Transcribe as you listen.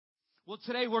Well,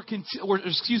 today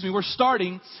we're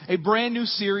starting a brand new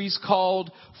series called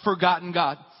Forgotten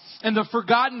God. And the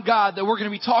forgotten God that we're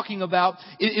going to be talking about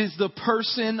is the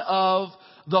person of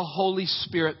the Holy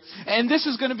Spirit. And this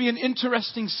is going to be an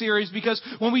interesting series because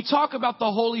when we talk about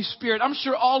the Holy Spirit, I'm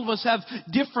sure all of us have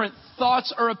different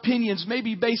thoughts or opinions,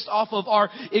 maybe based off of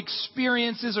our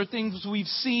experiences or things we've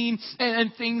seen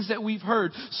and things that we've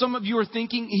heard. Some of you are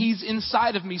thinking He's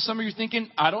inside of me. Some of you are thinking,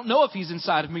 I don't know if He's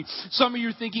inside of me. Some of you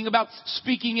are thinking about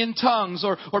speaking in tongues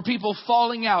or people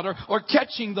falling out or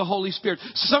catching the Holy Spirit.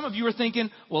 Some of you are thinking,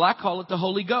 well, I call it the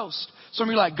Holy Ghost. Some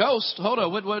of you are like, ghost? Hold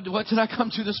on, what did I come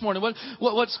to this morning?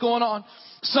 What's going on?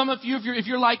 Some of you, if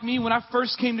you're like me, when I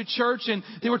first came to church and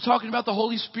they were talking about the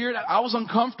Holy Spirit, I was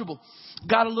uncomfortable.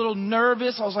 Got a little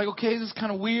nervous. I was like, okay, this is kind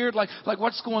of weird. Like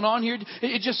what's going on here?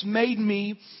 It just made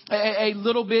me a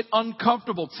little bit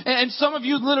uncomfortable. And some of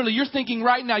you, literally, you're thinking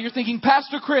right now, you're thinking,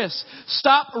 Pastor Chris,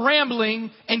 stop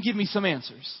rambling and give me some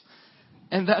answers.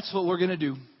 And that's what we're going to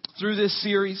do. Through this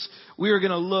series, we are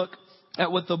going to look at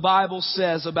what the Bible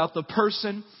says about the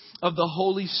person of the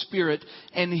Holy Spirit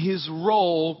and His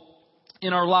role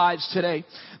in our lives today.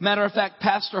 Matter of fact,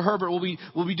 Pastor Herbert will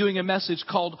be doing a message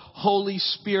called Holy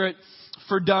Spirit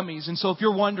for Dummies. And so if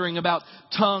you're wondering about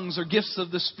tongues or gifts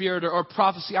of the Spirit or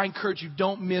prophecy, I encourage you,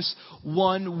 don't miss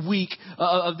 1 week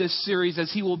of this series as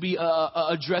he will be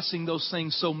addressing those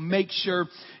things. So make sure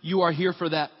you are here for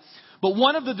that. But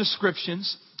one of the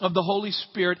descriptions of the Holy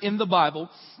Spirit in the Bible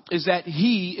is that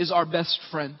He is our best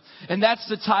friend. And that's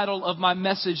the title of my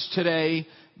message today,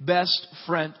 Best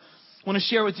Friend. I want to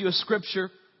share with you a scripture,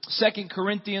 2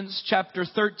 Corinthians chapter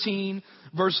 13,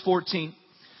 verse 14.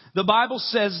 The Bible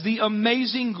says, the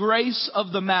amazing grace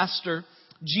of the Master,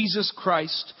 Jesus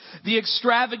Christ, the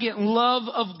extravagant love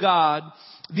of God,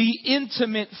 the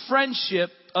intimate friendship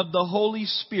of the Holy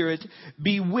Spirit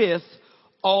be with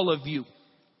all of you.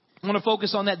 I want to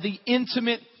focus on that, the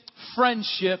intimate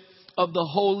friendship of the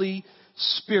Holy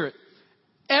Spirit.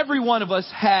 Every one of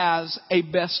us has a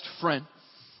best friend.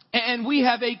 And we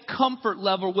have a comfort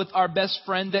level with our best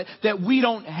friend that we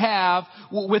don't have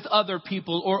with other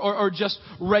people or just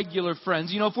regular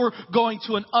friends. You know, if we're going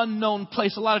to an unknown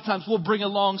place, a lot of times we'll bring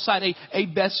alongside a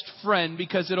best friend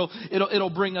because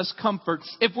it'll bring us comfort.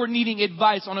 If we're needing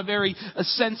advice on a very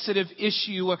sensitive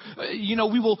issue,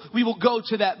 we will go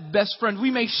to that best friend.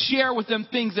 We may share with them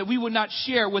things that we would not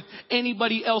share with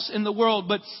anybody else in the world.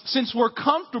 But since we're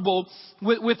comfortable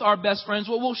with our best friends,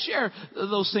 well, we'll share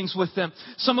those things with them.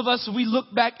 Some of us, we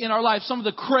look back in our life, some of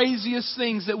the craziest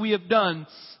things that we have done,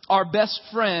 our best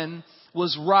friend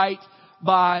was right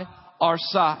by our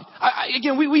side.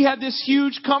 Again, we have this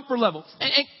huge comfort level.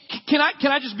 And can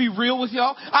I just be real with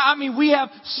y'all? I mean, we have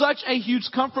such a huge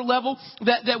comfort level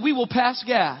that we will pass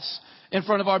gas in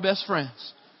front of our best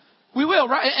friends. We will,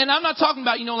 right? And I'm not talking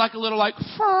about, like a little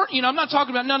I'm not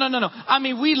talking about, no. I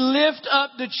mean, we lift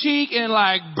up the cheek and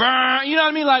burn, you know what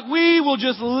I mean? Like we will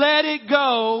just let it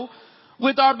go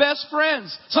with our best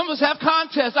friends. Some of us have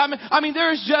contests. I mean,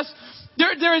 there is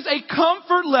a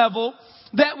comfort level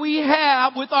that we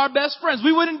have with our best friends.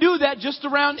 We wouldn't do that just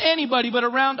around anybody, but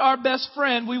around our best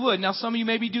friend, we would. Now, some of you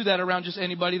maybe do that around just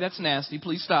anybody. That's nasty.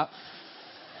 Please stop.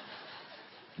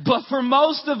 But for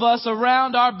most of us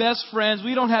around our best friends,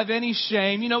 we don't have any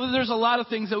shame. There's a lot of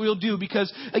things that we'll do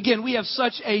because, again, we have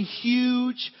such a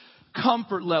huge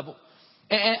comfort level.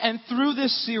 And through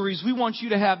this series, we want you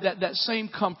to have that same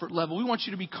comfort level. We want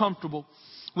you to be comfortable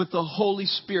with the Holy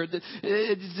Spirit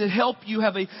to help you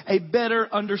have a better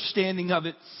understanding of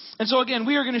it. And so, again,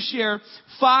 we are going to share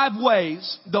 5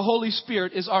 ways the Holy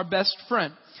Spirit is our best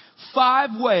friend. 5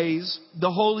 ways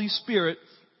the Holy Spirit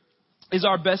is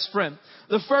our best friend.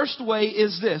 The first way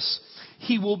is this.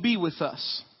 He will be with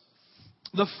us.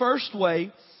 The first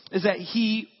way is that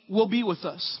He will be with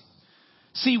us.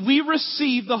 See, we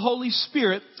receive the Holy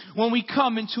Spirit when we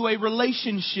come into a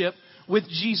relationship with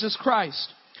Jesus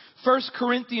Christ. 1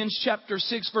 Corinthians chapter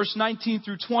 6, verse 19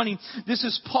 through 20. This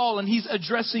is Paul, and he's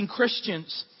addressing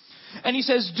Christians. And he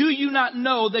says, do you not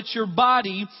know that your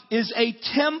body is a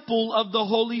temple of the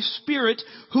Holy Spirit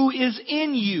who is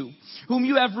in you, whom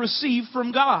you have received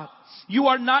from God? You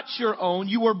are not your own.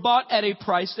 You were bought at a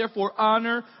price. Therefore,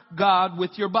 honor God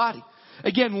with your body.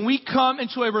 Again, when we come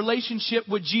into a relationship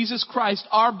with Jesus Christ,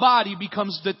 our body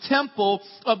becomes the temple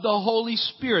of the Holy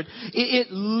Spirit.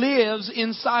 It lives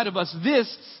inside of us.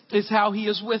 This is how He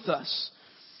is with us.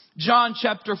 John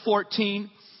chapter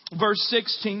 14, verse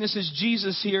 16. This is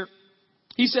Jesus here.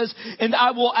 He says, and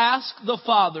I will ask the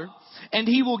Father, and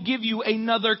He will give you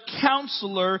another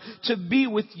counselor to be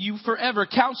with you forever.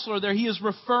 Counselor there, He is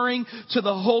referring to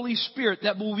the Holy Spirit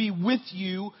that will be with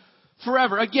you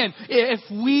forever. Again, if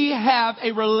we have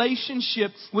a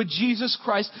relationship with Jesus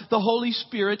Christ, the Holy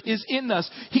Spirit is in us.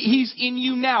 He's in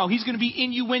you now. He's going to be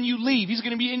in you when you leave. He's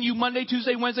going to be in you Monday,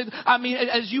 Tuesday, Wednesday. I mean,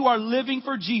 as you are living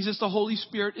for Jesus, the Holy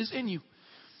Spirit is in you.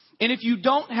 And if you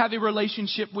don't have a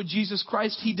relationship with Jesus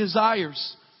Christ, He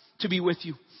desires to be with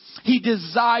you. He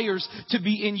desires to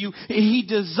be in you. He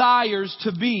desires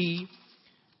to be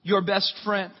your best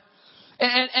friend.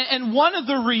 And one of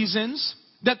the reasons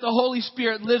that the Holy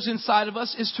Spirit lives inside of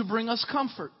us is to bring us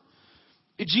comfort.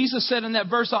 Jesus said in that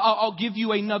verse, I'll give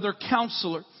you another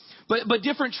counselor. But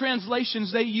different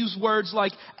translations, they use words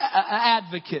like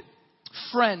advocate,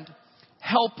 friend,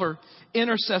 helper,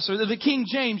 intercessor. The King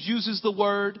James uses the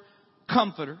word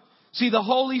comforter. See, the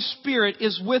Holy Spirit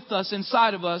is with us,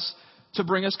 inside of us, to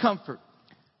bring us comfort.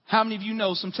 How many of you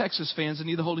know some Texas fans that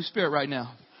need the Holy Spirit right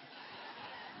now?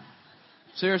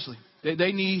 Seriously,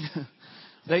 they need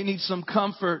some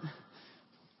comfort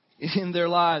in their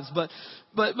lives. But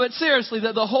seriously,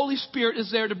 the Holy Spirit is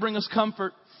there to bring us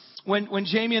comfort. When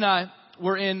Jamie and I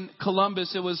were in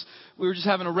Columbus, we were just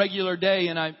having a regular day,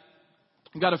 and I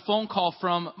got a phone call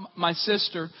from my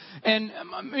sister. And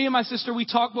me and my sister, we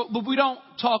talk, but we don't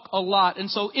talk a lot. And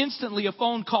so instantly a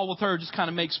phone call with her just kind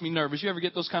of makes me nervous. You ever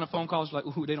get those kind of phone calls? Like,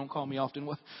 ooh, they don't call me often.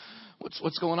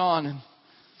 What's going on?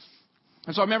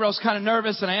 And so I remember I was kind of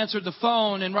nervous, and I answered the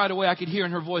phone, and right away I could hear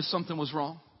in her voice something was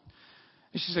wrong.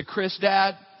 And she said, Chris,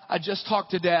 Dad, I just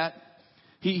talked to Dad.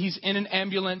 He's in an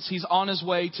ambulance. He's on his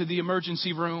way to the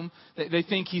emergency room. They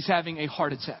think he's having a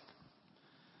heart attack.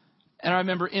 And I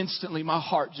remember instantly my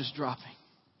heart just dropping.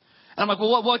 And I'm like,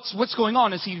 well, what's going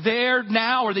on? Is he there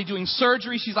now? Are they doing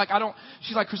surgery? She's like,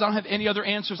 Chris, I don't have any other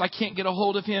answers. I can't get a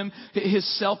hold of him. His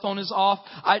cell phone is off.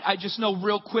 I just know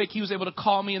real quick he was able to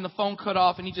call me and the phone cut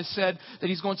off, and he just said that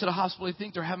he's going to the hospital. They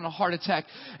think they're having a heart attack.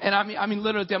 And I mean,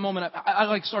 literally at that moment,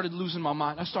 I started losing my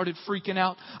mind. I started freaking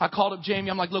out. I called up Jamie.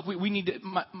 I'm like, look, we need to,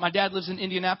 my dad lives in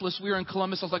Indianapolis. We were in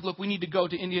Columbus. I was like, look, we need to go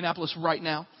to Indianapolis right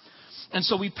now. And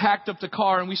so we packed up the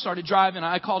car and we started driving.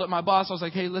 I called up my boss. I was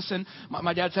like, hey, listen,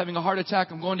 my dad's having a heart attack.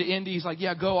 I'm going to Indy. He's like,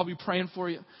 yeah, go. I'll be praying for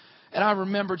you. And I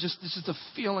remember this is the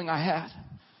feeling I had.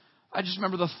 I just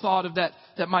remember the thought of that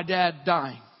my dad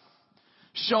dying,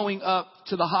 showing up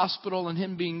to the hospital and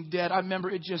him being dead. I remember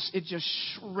it just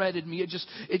shredded me. It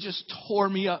just tore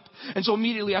me up. And so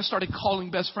immediately I started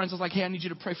calling best friends. I was like, hey, I need you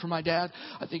to pray for my dad.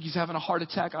 I think he's having a heart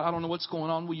attack. I don't know what's going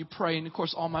on. Will you pray? And of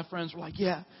course, all my friends were like,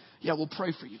 yeah, we'll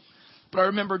pray for you. But I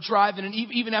remember driving, and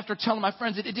even after telling my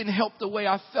friends, it didn't help the way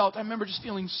I felt. I remember just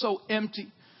feeling so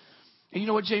empty. And you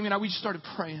know what, Jamie and I, we just started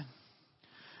praying.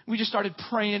 We just started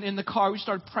praying in the car. We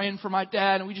started praying for my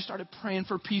dad, and we just started praying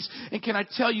for peace. And can I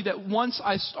tell you that once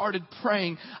I started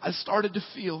praying, I started to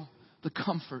feel the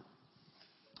comfort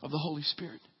of the Holy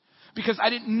Spirit. Because I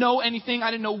didn't know anything.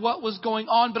 I didn't know what was going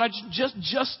on. But I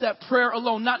just that prayer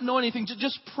alone, not knowing anything,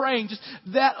 just praying, just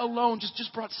that alone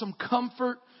just brought some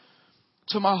comfort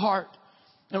to my heart.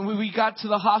 And when we got to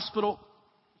the hospital,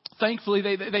 thankfully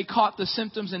they caught the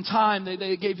symptoms in time.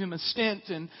 They gave him a stent,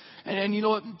 and you know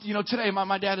what? You know, today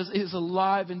my dad is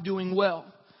alive and doing well.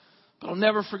 But I'll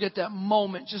never forget that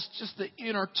moment, just the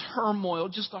inner turmoil,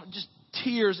 just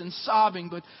tears and sobbing.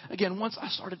 But again, once I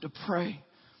started to pray,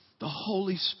 the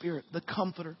Holy Spirit, the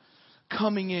Comforter,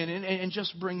 coming in and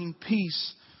just bringing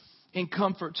peace and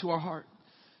comfort to our heart.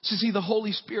 So see, the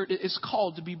Holy Spirit is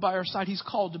called to be by our side. He's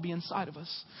called to be inside of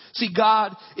us. See,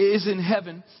 God is in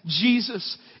heaven.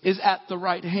 Jesus is at the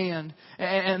right hand.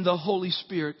 And the Holy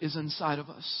Spirit is inside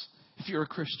of us. If you're a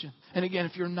Christian. And again,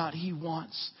 if you're not, He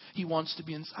wants to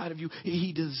be inside of you.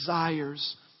 He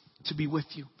desires to be with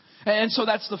you. And so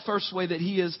that's the first way that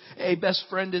He is a best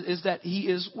friend, is that He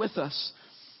is with us.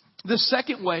 The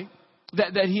second way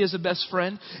that He is a best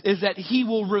friend is that He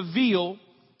will reveal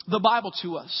the Bible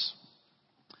to us.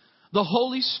 The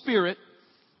Holy Spirit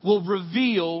will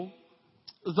reveal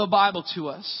the Bible to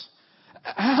us.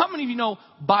 How many of you know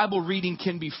Bible reading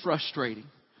can be frustrating?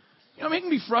 You know, it can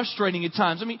be frustrating at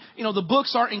times. I mean, you know, the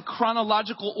books aren't in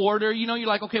chronological order. You know, you're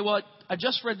like, okay, well, I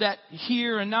just read that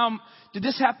here and now did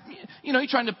this happen? You know, you're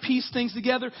trying to piece things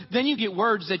together. Then you get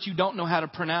words that you don't know how to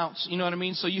pronounce. You know what I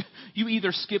mean? So you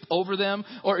either skip over them,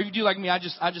 or if you do like me, I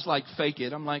just like fake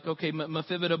it. I'm like, okay,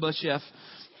 Mephibosheth.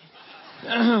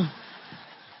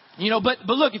 You know, but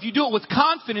look, if you do it with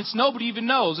confidence, nobody even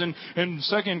knows. And in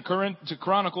 2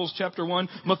 Chronicles chapter 1,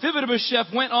 Mephibosheth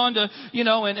went on to, you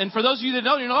know, and for those of you that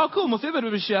know, you know, oh, cool,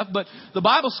 Mephibosheth. But the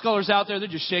Bible scholars out there, they're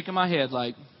just shaking my head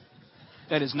like,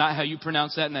 that is not how you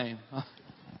pronounce that name.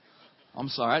 I'm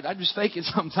sorry. I just fake it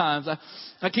sometimes.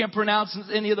 I can't pronounce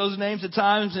any of those names at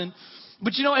times.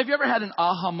 But you know, have you ever had an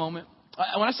aha moment?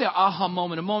 when I say an aha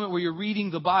moment, a moment where you're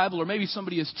reading the Bible or maybe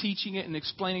somebody is teaching it and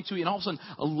explaining to you and all of a sudden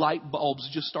a light bulbs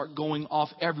just start going off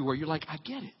everywhere. You're like, I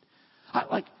get it.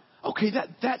 Okay,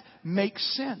 that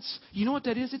makes sense. You know what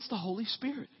that is? It's the Holy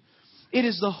Spirit. It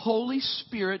is the Holy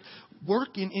Spirit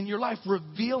working in your life,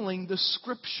 revealing the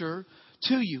Scripture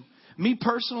to you. Me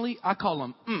personally, I call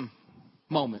them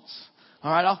moments.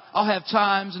 All right, I'll have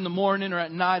times in the morning or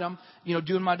at night I'm,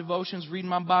 doing my devotions, reading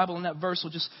my Bible, and that verse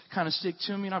will just kind of stick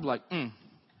to me, and I'll be like,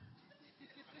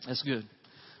 that's good.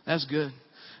 That's good.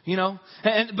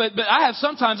 But I have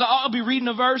sometimes I'll be reading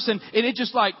a verse and it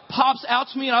just like pops out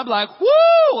to me, and I'll be like,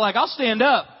 whoo, like I'll stand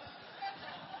up.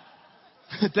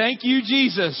 Thank you,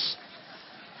 Jesus.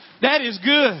 That is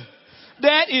good.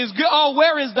 That is good. Oh,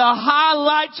 where is the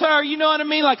highlighter? You know what I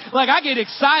mean? Like I get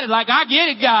excited. Like, I get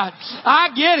it, God. I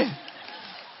get it.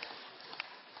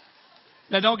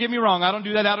 Now, don't get me wrong. I don't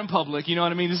do that out in public. You know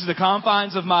what I mean? This is the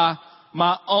confines of my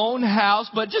own house,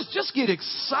 but just get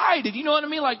excited. You know what I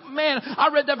mean? Like, man, I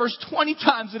read that verse 20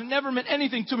 times and it never meant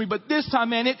anything to me. But this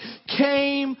time, man, it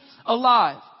came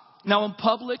alive. Now, in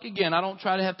public, again, I don't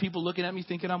try to have people looking at me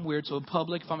thinking I'm weird. So in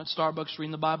public, if I'm at Starbucks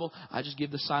reading the Bible, I just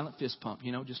give the silent fist pump,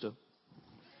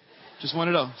 just one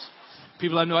of those.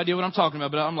 People have no idea what I'm talking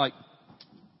about, but I'm like,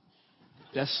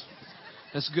 that's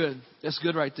good. That's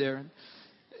good right there.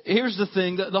 Here's the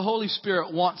thing. The Holy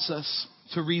Spirit wants us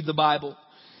to read the Bible.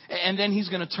 And then He's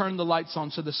going to turn the lights on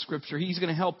to the Scripture. He's going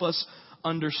to help us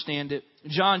understand it.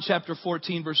 John chapter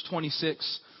 14, verse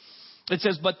 26. It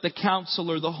says, but the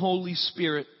Counselor, the Holy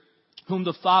Spirit, whom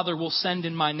the Father will send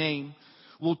in my name,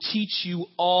 will teach you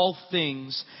all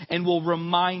things and will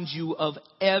remind you of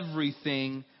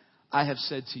everything I have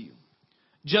said to you.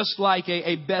 Just like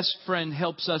a best friend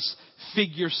helps us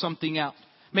figure something out.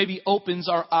 Maybe opens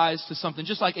our eyes to something.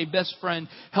 Just like a best friend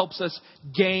helps us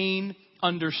gain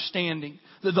understanding.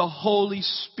 The Holy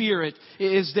Spirit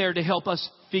is there to help us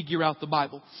figure out the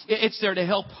Bible. It's there to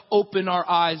help open our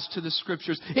eyes to the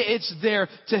Scriptures. It's there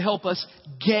to help us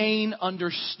gain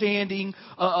understanding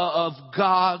of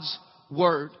God's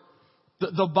Word.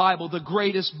 The Bible, the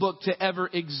greatest book to ever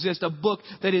exist. A book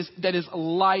that is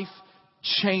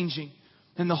life-changing.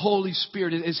 And the Holy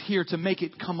Spirit is here to make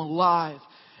it come alive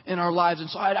in our lives. And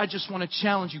so I just want to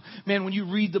challenge you. Man, when you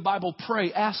read the Bible,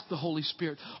 pray. Ask the Holy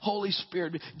Spirit. Holy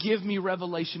Spirit, give me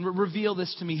revelation. Reveal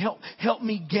this to me. Help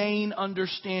me gain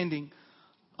understanding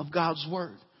of God's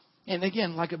Word. And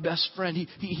again, like a best friend,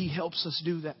 He helps us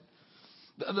do that.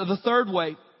 The third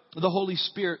way the Holy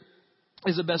Spirit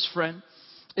is a best friend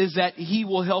is that He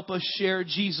will help us share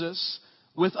Jesus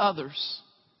with others.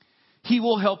 He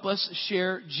will help us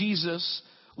share Jesus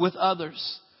with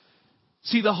others.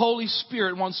 See, the Holy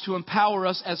Spirit wants to empower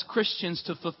us as Christians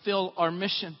to fulfill our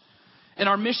mission. And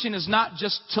our mission is not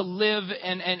just to live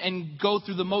and go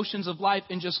through the motions of life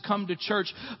and just come to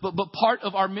church. But part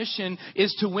of our mission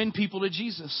is to win people to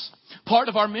Jesus. Part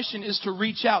of our mission is to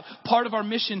reach out. Part of our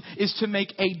mission is to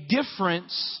make a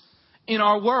difference in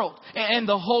our world. And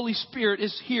the Holy Spirit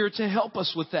is here to help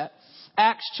us with that.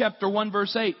 Acts chapter 1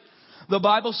 verse 8. The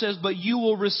Bible says, but you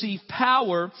will receive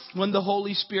power when the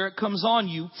Holy Spirit comes on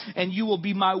you, and you will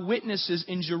be my witnesses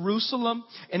in Jerusalem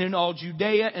and in all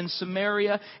Judea and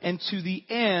Samaria and to the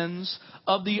ends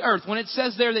of the earth. When it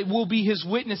says there that we'll be His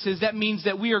witnesses, that means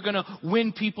that we are going to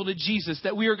win people to Jesus,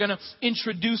 that we are going to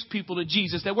introduce people to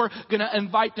Jesus, that we're going to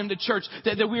invite them to church,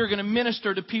 that we are going to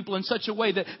minister to people in such a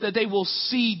way that they will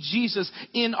see Jesus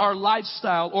in our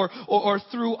lifestyle or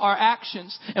through our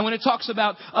actions. And when it talks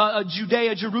about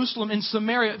Judea, Jerusalem, and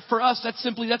Samaria, for us,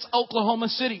 that's Oklahoma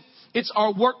City. It's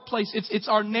our workplace. It's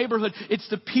our neighborhood. It's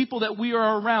the people that we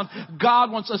are around. God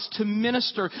wants us to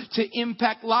minister, to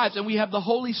impact lives. And we have the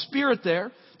Holy Spirit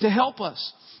there to help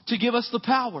us, to give us the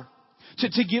power,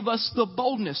 to give us the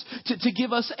boldness, to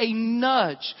give us a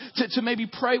nudge, to maybe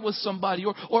pray with somebody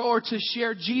or to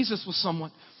share Jesus with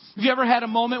someone. Have you ever had a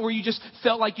moment where you just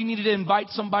felt like you needed to invite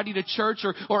somebody to church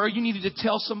or you needed to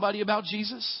tell somebody about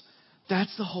Jesus?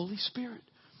 That's the Holy Spirit.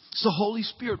 It's the Holy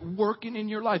Spirit working in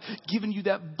your life, giving you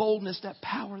that boldness, that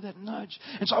power, that nudge.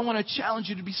 And so I want to challenge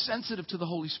you to be sensitive to the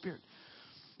Holy Spirit.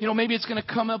 Maybe it's going to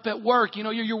come up at work.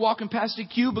 You're walking past a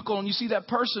cubicle and you see that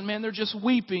person, man, they're just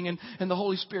weeping. And the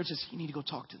Holy Spirit says, you need to go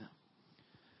talk to them.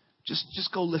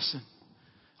 Just go listen.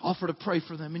 Offer to pray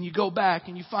for them. And you go back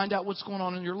and you find out what's going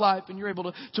on in your life. And you're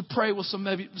able to pray with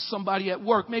somebody at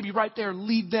work. Maybe right there,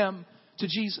 lead them to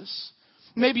Jesus.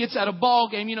 Maybe it's at a ball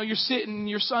game. You're sitting,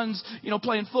 your son's,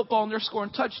 playing football and they're scoring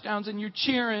touchdowns and you're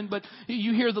cheering. But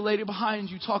you hear the lady behind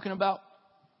you talking about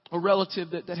a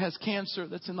relative that has cancer,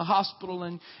 that's in the hospital.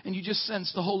 And you just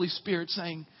sense the Holy Spirit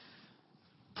saying,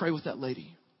 pray with that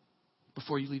lady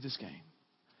before you leave this game.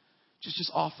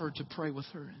 just offer to pray with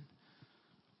her.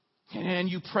 And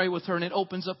you pray with her, and it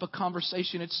opens up a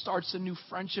conversation. It starts a new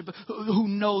friendship. Who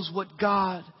knows what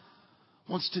God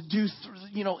wants to do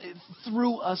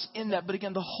through us in that. But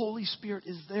again, the Holy Spirit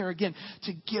is there again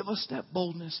to give us that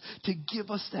boldness, to give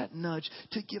us that nudge,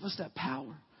 to give us that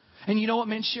power. And you know what,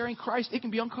 man? Sharing Christ, it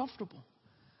can be uncomfortable.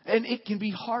 And it can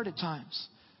be hard at times.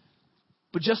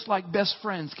 But just like best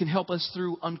friends can help us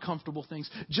through uncomfortable things,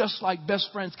 just like best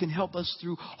friends can help us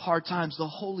through hard times, the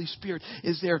Holy Spirit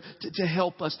is there to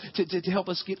help us, to help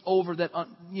us get over that,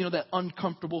 that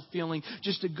uncomfortable feeling,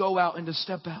 just to go out and to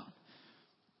step out.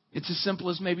 It's as simple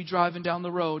as maybe driving down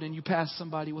the road and you pass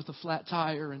somebody with a flat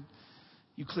tire and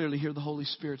you clearly hear the Holy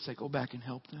Spirit say, go back and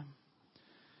help them.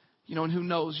 And who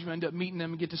knows, you end up meeting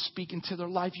them and get to speak into their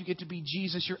life. You get to be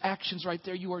Jesus. Your actions right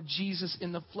there. You are Jesus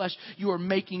in the flesh. You are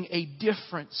making a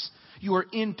difference. You are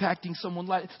impacting someone's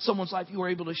life. You are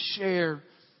able to share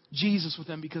Jesus with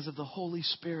them because of the Holy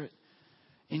Spirit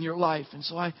in your life. And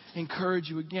so I encourage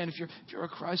you again, if you're a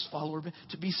Christ follower,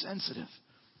 to be sensitive.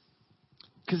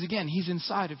 Because again, He's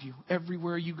inside of you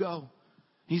everywhere you go.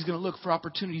 He's going to look for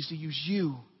opportunities to use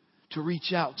you to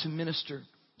reach out, to minister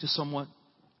to someone.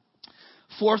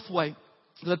 Fourth way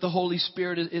that the Holy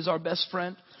Spirit is our best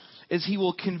friend is He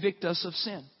will convict us of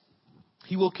sin.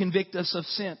 He will convict us of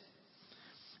sin.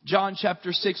 John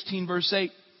chapter 16 verse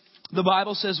 8, the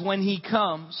Bible says when He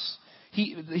comes,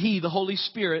 He, the Holy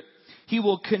Spirit, He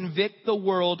will convict the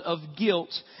world of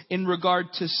guilt in regard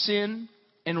to sin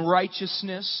and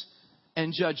righteousness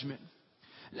and judgment.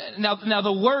 Now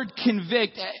the word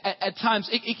convict at times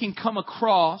it can come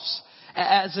across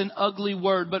as an ugly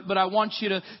word, but I want you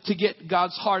to get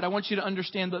God's heart. I want you to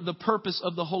understand the purpose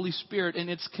of the Holy Spirit and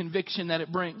its conviction that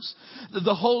it brings.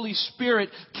 The Holy Spirit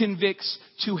convicts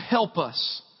to help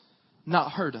us,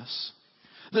 not hurt us.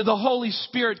 The Holy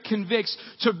Spirit convicts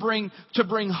to bring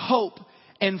hope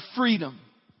and freedom,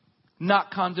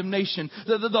 not condemnation.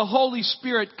 The Holy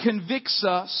Spirit convicts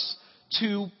us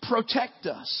to protect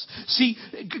us. See,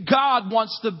 God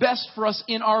wants the best for us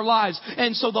in our lives.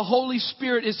 And so the Holy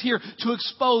Spirit is here to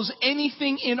expose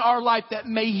anything in our life that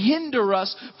may hinder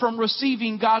us from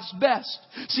receiving God's best.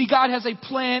 See, God has a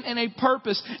plan and a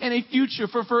purpose and a future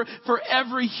for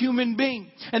every human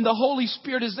being. And the Holy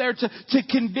Spirit is there to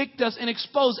convict us and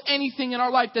expose anything in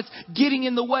our life that's getting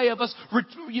in the way of us,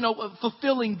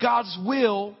 fulfilling God's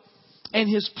will and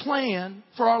His plan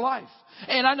for our life.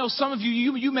 And I know some of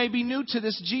you may be new to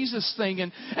this Jesus thing.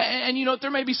 And there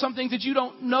may be some things that you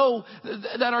don't know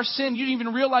that are sin. You didn't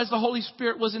even realize the Holy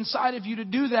Spirit was inside of you to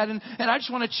do that. And I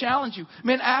just want to challenge you.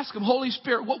 Man, ask Him, Holy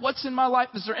Spirit, what's in my life?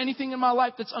 Is there anything in my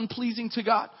life that's unpleasing to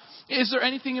God? Is there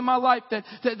anything in my life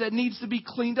that needs to be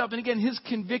cleaned up? And again, His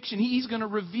conviction, He's going to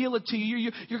reveal it to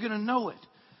you. You're going to know it.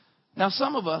 Now,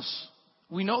 some of us,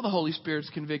 we know the Holy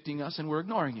Spirit's convicting us and we're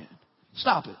ignoring it.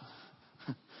 Stop it.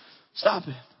 Stop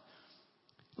it.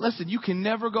 Listen, you can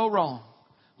never go wrong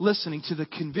listening to the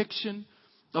conviction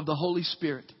of the Holy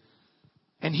Spirit.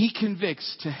 And He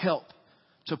convicts to help,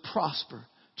 to prosper,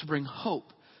 to bring hope,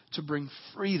 to bring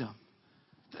freedom.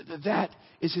 That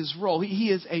is His role. He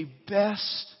is a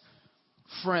best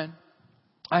friend.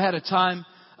 I had a time,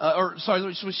 let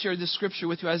me just share this scripture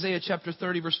with you. Isaiah chapter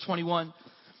 30 verse 21.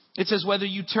 It says, whether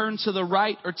you turn to the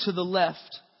right or to the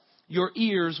left, your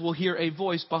ears will hear a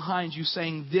voice behind you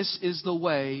saying, this is the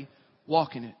way,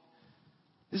 walk in it.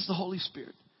 This is the Holy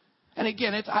Spirit. And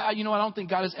again, I don't think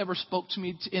God has ever spoke to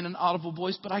me in an audible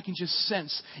voice, but I can just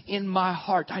sense in my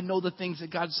heart. I know the things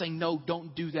that God's saying, no,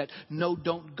 don't do that. No,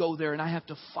 don't go there. And I have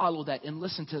to follow that and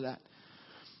listen to that.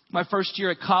 My first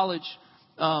year at college,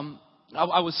 I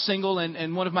was single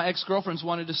and one of my ex-girlfriends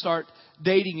wanted to start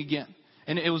dating again.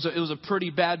 And it was a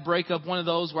pretty bad breakup. One of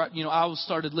those where, I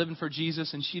started living for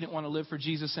Jesus and she didn't want to live for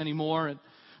Jesus anymore.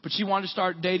 But she wanted to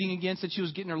start dating again, said she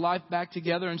was getting her life back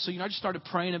together. And so, I just started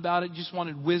praying about it. Just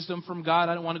wanted wisdom from God.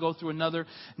 I didn't want to go through another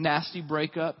nasty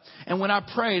breakup. And when I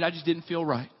prayed, I just didn't feel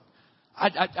right.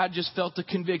 I just felt the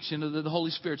conviction of the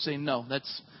Holy Spirit saying, no,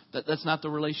 that's not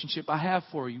the relationship I have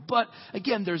for you. But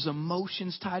again, there's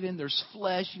emotions tied in. There's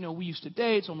flesh. We used to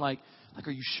date. So I'm like,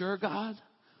 are you sure, God?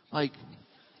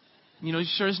 You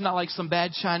sure it's not like some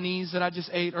bad Chinese that I just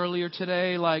ate earlier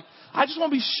today? I just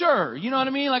want to be sure. You know what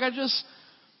I mean?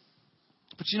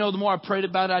 But the more I prayed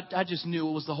about it, I just knew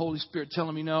it was the Holy Spirit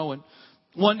telling me no. And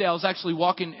one day I was actually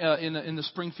walking in the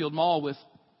Springfield Mall with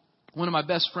one of my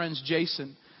best friends,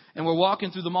 Jason. And we're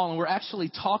walking through the mall and we're actually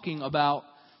talking about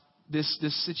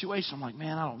this situation. I'm like,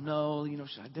 man, I don't know.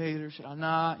 Should I date her? Should I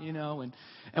not?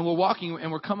 And we're walking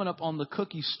and we're coming up on the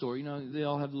cookie store. They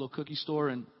all have the little cookie store.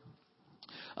 And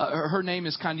her name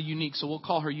is kind of unique, so we'll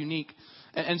call her Unique.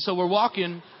 And so we're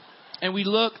walking and we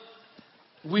look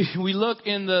we look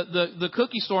in the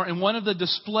cookie store, and one of the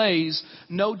displays,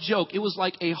 no joke, it was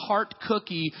like a heart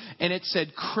cookie, and it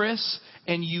said Chris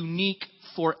and unique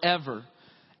forever.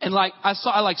 And I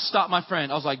stopped my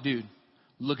friend. I was like, dude,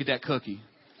 look at that cookie.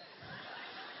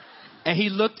 And he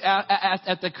looked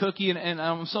at the cookie, and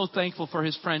I'm so thankful for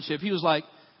his friendship. He was like,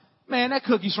 man, that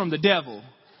cookie's from the devil.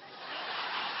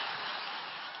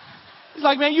 He's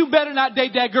like, man, you better not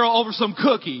date that girl over some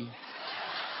cookie.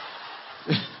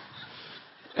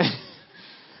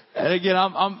 And again,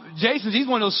 Jason, he's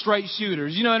one of those straight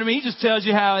shooters. You know what I mean? He just tells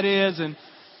you how it is. And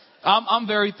I'm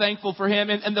very thankful for him.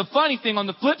 And the funny thing on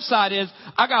the flip side is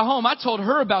I got home. I told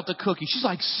her about the cookie. She's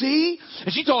like, see?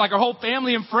 And she told her whole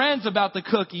family and friends about the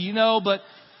cookie, but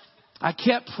I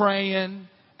kept praying,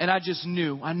 and I just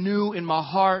knew. I knew in my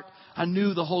heart. I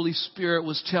knew the Holy Spirit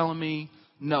was telling me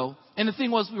no. And the thing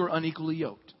was, we were unequally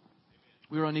yoked.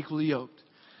 We were unequally yoked.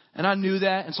 And I knew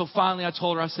that. And so finally I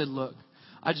told her, I said, look,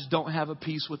 I just don't have a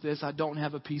peace with this. I don't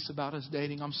have a peace about us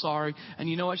dating. I'm sorry. And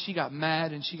you know what? She got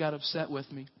mad and she got upset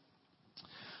with me.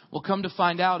 Well, come to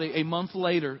find out a month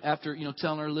later, after,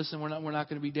 telling her, listen, we're not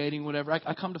going to be dating, whatever.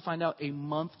 I come to find out a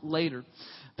month later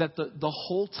that the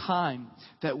whole time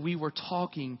that we were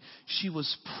talking, she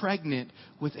was pregnant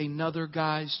with another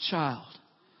guy's child.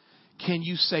 Can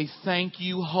you say thank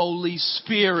you, Holy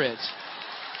Spirit?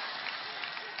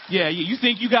 Yeah, you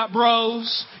think you got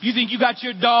bros? You think you got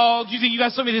your dogs? You think you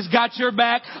got somebody that's got your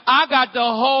back? I got the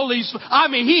Holy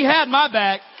Spirit. He had my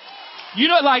back.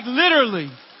 Literally.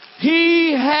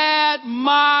 He had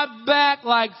my back.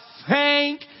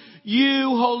 Thank you,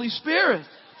 Holy Spirit.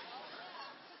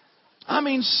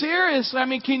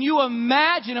 Seriously. Can you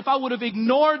imagine if I would have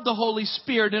ignored the Holy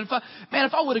Spirit, and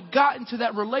if I would have gotten to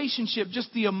that relationship,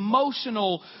 just the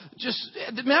emotional,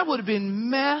 that would have been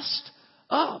messed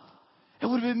up. It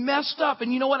would have been messed up.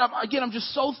 And you know what? I'm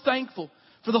just so thankful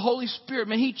for the Holy Spirit.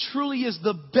 Man, He truly is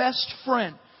the best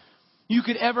friend you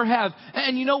could ever have.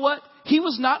 And you know what? He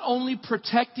was not only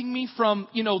protecting me from,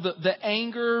 the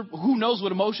anger, who knows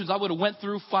what emotions I would have went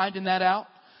through finding that out.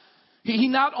 He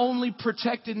not only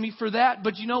protected me for that,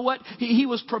 but you know what? He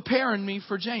was preparing me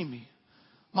for Jamie,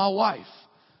 my wife,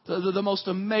 the most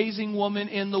amazing woman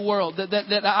in the world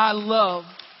that I love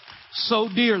so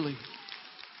dearly.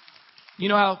 You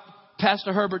know how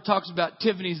Pastor Herbert talks about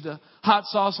Tiffany's the hot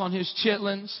sauce on his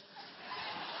chitlins?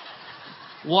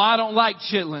 Well, I don't like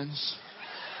chitlins,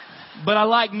 but I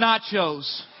like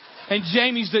nachos. And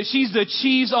she's the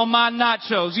cheese on my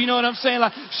nachos. You know what I'm saying?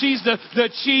 She's the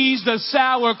cheese, the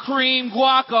sour cream,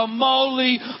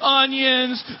 guacamole,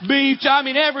 onions, beef.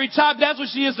 Every type. That's what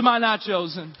she is to my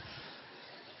nachos. And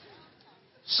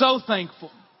so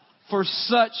thankful for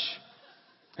such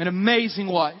an amazing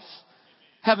wife.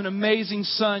 Have an amazing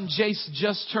son. Jace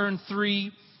just turned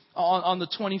 3 on the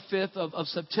 25th of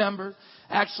September.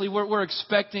 Actually, we're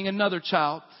expecting another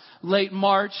child late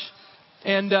March.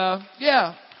 And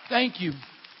thank you.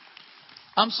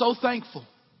 I'm so thankful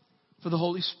for the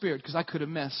Holy Spirit, because I could have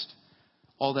messed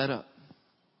all that up.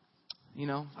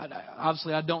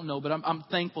 Obviously I don't know, but I'm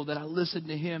thankful that I listened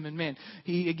to Him. And man,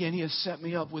 He has set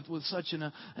me up with such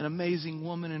an amazing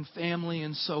woman and family.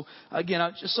 And so again,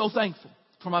 I'm just so thankful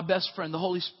for my best friend, the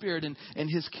Holy Spirit, and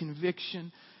His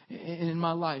conviction in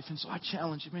my life. And so I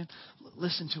challenge you, man,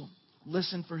 listen to Him.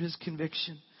 Listen for His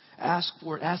conviction. Ask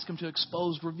for it. Ask Him to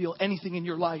expose, reveal anything in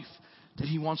your life that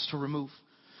He wants to remove.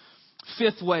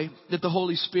 Fifth way that the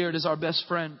Holy Spirit is our best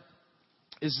friend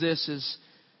is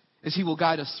He will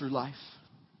guide us through life.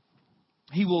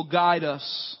 He will guide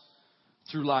us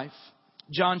through life.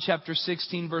 John chapter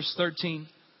 16, verse 13,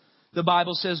 the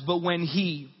Bible says, but when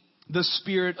He, the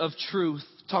Spirit of truth,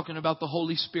 talking about the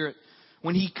Holy Spirit,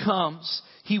 when He comes,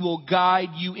 He will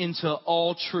guide you into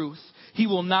all truth. He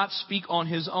will not speak on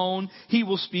His own. He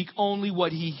will speak only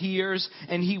what He hears,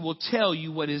 and He will tell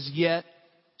you what is yet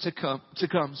to come.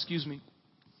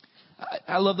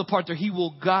 I love the part there. He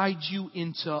will guide you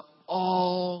into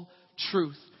all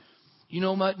truth. You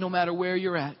know what? No matter where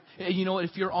you're at. You know what?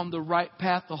 If you're on the right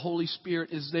path, the Holy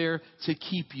Spirit is there to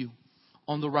keep you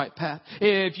on the right path.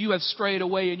 If you have strayed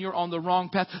away and you're on the wrong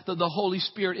path, the Holy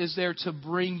Spirit is there to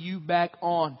bring you back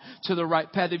on to the right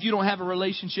path. If you don't have a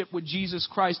relationship with Jesus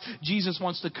Christ, Jesus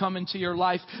wants to come into your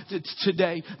life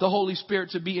today. The Holy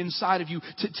Spirit to be inside of you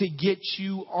to get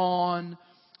you on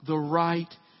the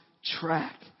right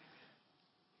track.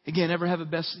 Again, ever have you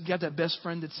got that best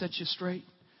friend that sets you straight?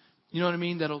 You know what I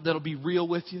mean? That'll be real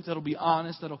with you. That'll be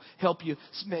honest. That'll help you,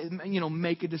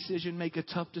 make a decision, make a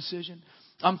tough decision.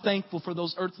 I'm thankful for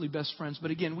those earthly best friends.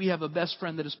 But again, we have a best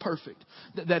friend that is perfect,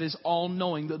 that is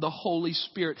all-knowing, the Holy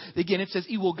Spirit. Again, it says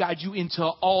He will guide you into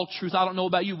all truth. I don't know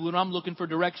about you, but when I'm looking for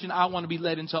direction, I want to be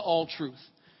led into all truth.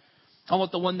 I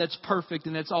want the one that's perfect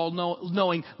and that's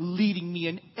all-knowing, leading me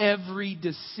in every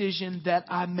decision that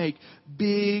I make,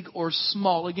 big or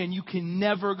small. Again, you can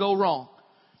never go wrong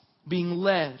being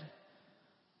led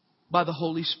by the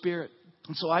Holy Spirit.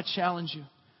 And so I challenge you,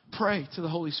 pray to the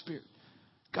Holy Spirit.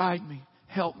 Guide me.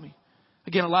 Help me.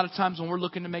 Again, a lot of times when we're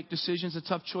looking to make decisions and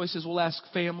tough choices, we'll ask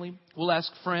family, we'll ask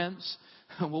friends,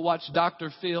 we'll watch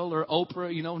Dr. Phil or Oprah,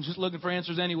 and just looking for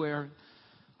answers anywhere.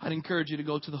 I'd encourage you to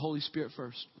go to the Holy Spirit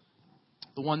first,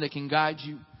 the one that can guide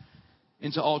you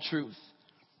into all truth.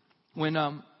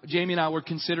 When Jamie and I were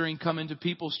considering coming to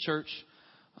People's Church,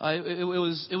 it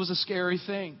was a scary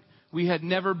thing. We had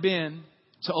never been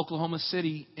to Oklahoma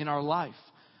City in our life.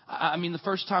 I mean, the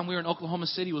first time we were in Oklahoma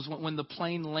City was when the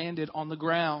plane landed on the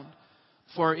ground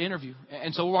for our interview.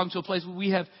 And so we're walking to a place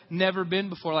we have never been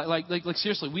before. Like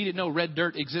seriously, we didn't know red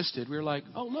dirt existed. We were like,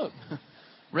 oh, look,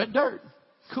 red dirt.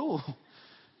 Cool.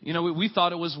 We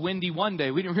thought it was windy one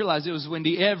day. We didn't realize it was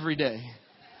windy every day.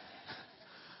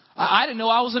 I didn't know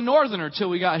I was a northerner till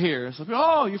we got here. It's like,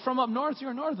 oh, you're from up north?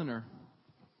 You're a northerner.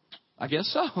 I guess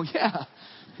so. Yeah.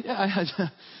 I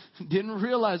didn't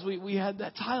realize we had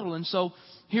that title. And so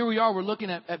here we are. We're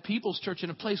looking at People's Church in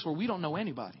a place where we don't know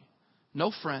anybody.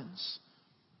 No friends.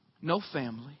 No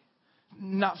family.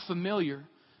 Not familiar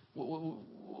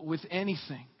with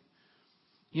anything.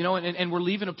 And we're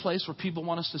leaving a place where people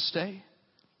want us to stay.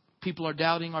 People are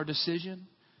doubting our decision.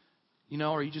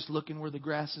 Are you just looking where the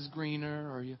grass is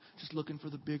greener? Or are you just looking for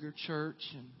the bigger church?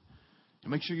 And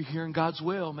make sure you're hearing God's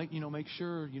will. Make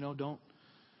sure, don't.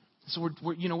 So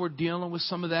we're dealing with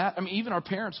some of that. I mean, even our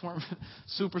parents weren't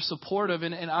super supportive.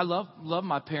 And I love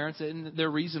my parents. And their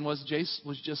reason was Jace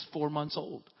was just 4 months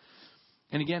old.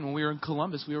 And again, when we were in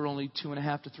Columbus, we were only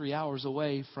 2.5 to 3 hours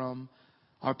away from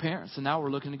our parents. And now we're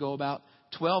looking to go about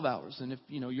 12 hours. And if,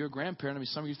 you're a grandparent,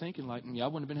 some of you are thinking like, I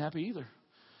wouldn't have been happy either.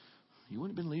 You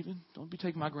wouldn't have been leaving. Don't be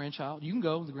taking my grandchild. You can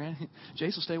go.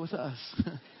 Jace will stay with us.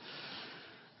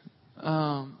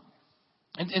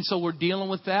 And so we're dealing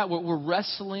with that. We're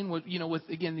wrestling with,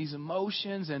 again, these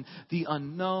emotions and the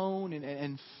unknown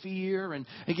and fear. And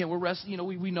again, we're wrestling.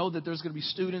 We know that there's going to be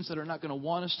students that are not going to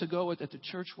want us to go at the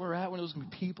church we're at. When there's going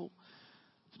to be people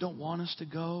that don't want us to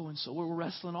go. And so we're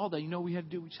wrestling all that. We had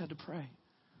to do? We just had to pray.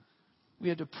 We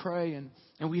had to pray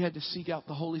and we had to seek out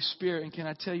the Holy Spirit. And can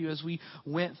I tell you, as we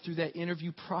went through that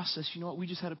interview process, we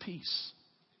just had a peace.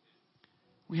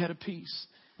 We had a peace.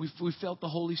 We felt the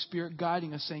Holy Spirit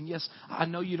guiding us, saying, yes, I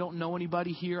know you don't know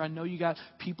anybody here. I know you got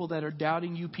people that are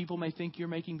doubting you. People may think you're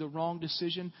making the wrong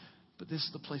decision, but this is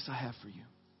the place I have for you.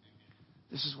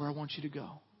 This is where I want you to go.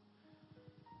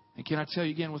 And can I tell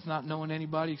you again, with not knowing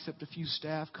anybody except a few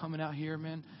staff coming out here,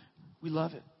 man, we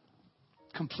love it.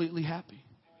 Completely happy.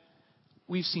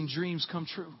 We've seen dreams come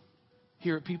true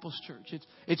here at People's Church.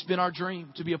 It's been our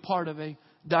dream to be a part of a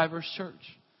diverse church.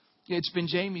 It's been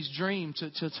Jamie's dream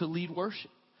to lead worship.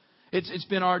 It's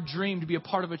been our dream to be a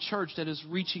part of a church that is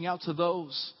reaching out to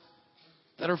those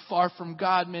that are far from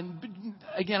God. Man,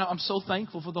 again, I'm so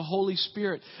thankful for the Holy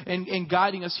Spirit and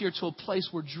guiding us here to a place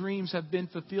where dreams have been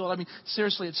fulfilled. I mean,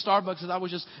 seriously, at Starbucks, as I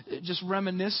was just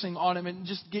reminiscing on him and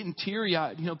just getting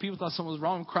teary-eyed. People thought something was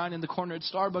wrong. I'm crying in the corner at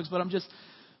Starbucks, but I'm just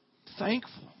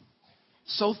thankful.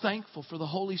 So thankful for the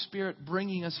Holy Spirit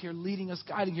bringing us here, leading us,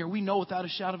 guiding here. We know without a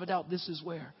shadow of a doubt this is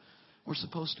where we're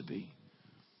supposed to be.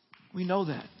 We know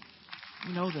that.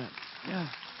 We know that. Yeah.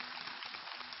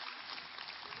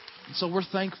 And so we're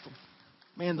thankful.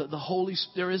 Man,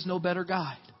 there is no better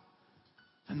guide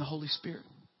than the Holy Spirit.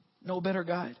 No better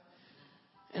guide.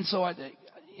 And so,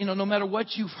 no matter what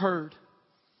you've heard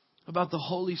about the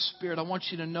Holy Spirit, I want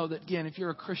you to know that, again, if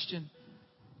you're a Christian,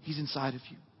 He's inside of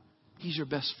you. He's your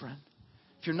best friend.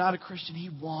 If you're not a Christian, He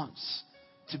wants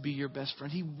to be your best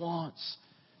friend. He wants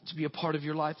to be a part of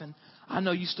your life. And I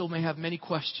know you still may have many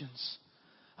questions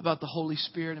about the Holy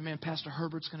Spirit. And man, Pastor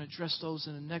Herbert's going to address those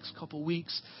in the next couple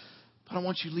weeks. But I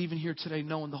want you leaving here today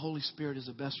knowing the Holy Spirit is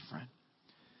a best friend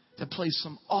that plays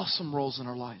some awesome roles in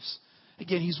our lives.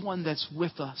 Again, He's one that's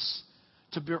with us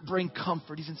to bring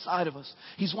comfort. He's inside of us.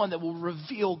 He's one that will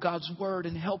reveal God's Word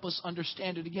and help us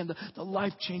understand it. Again, the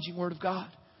life-changing Word of God.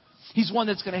 He's one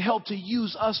that's going to help to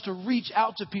use us to reach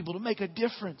out to people, to make a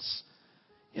difference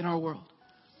in our world.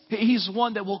 He's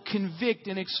one that will convict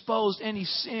and expose any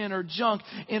sin or junk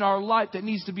in our life that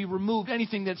needs to be removed,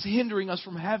 anything that's hindering us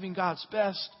from having God's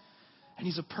best. And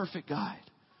He's a perfect guide,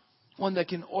 one that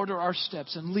can order our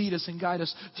steps and lead us and guide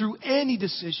us through any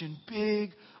decision,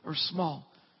 big or small.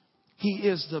 He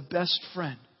is the best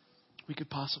friend we could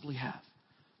possibly have.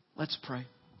 Let's pray.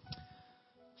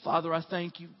 Father, I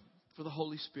thank you for the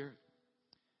Holy Spirit.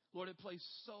 Lord, it plays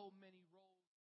so many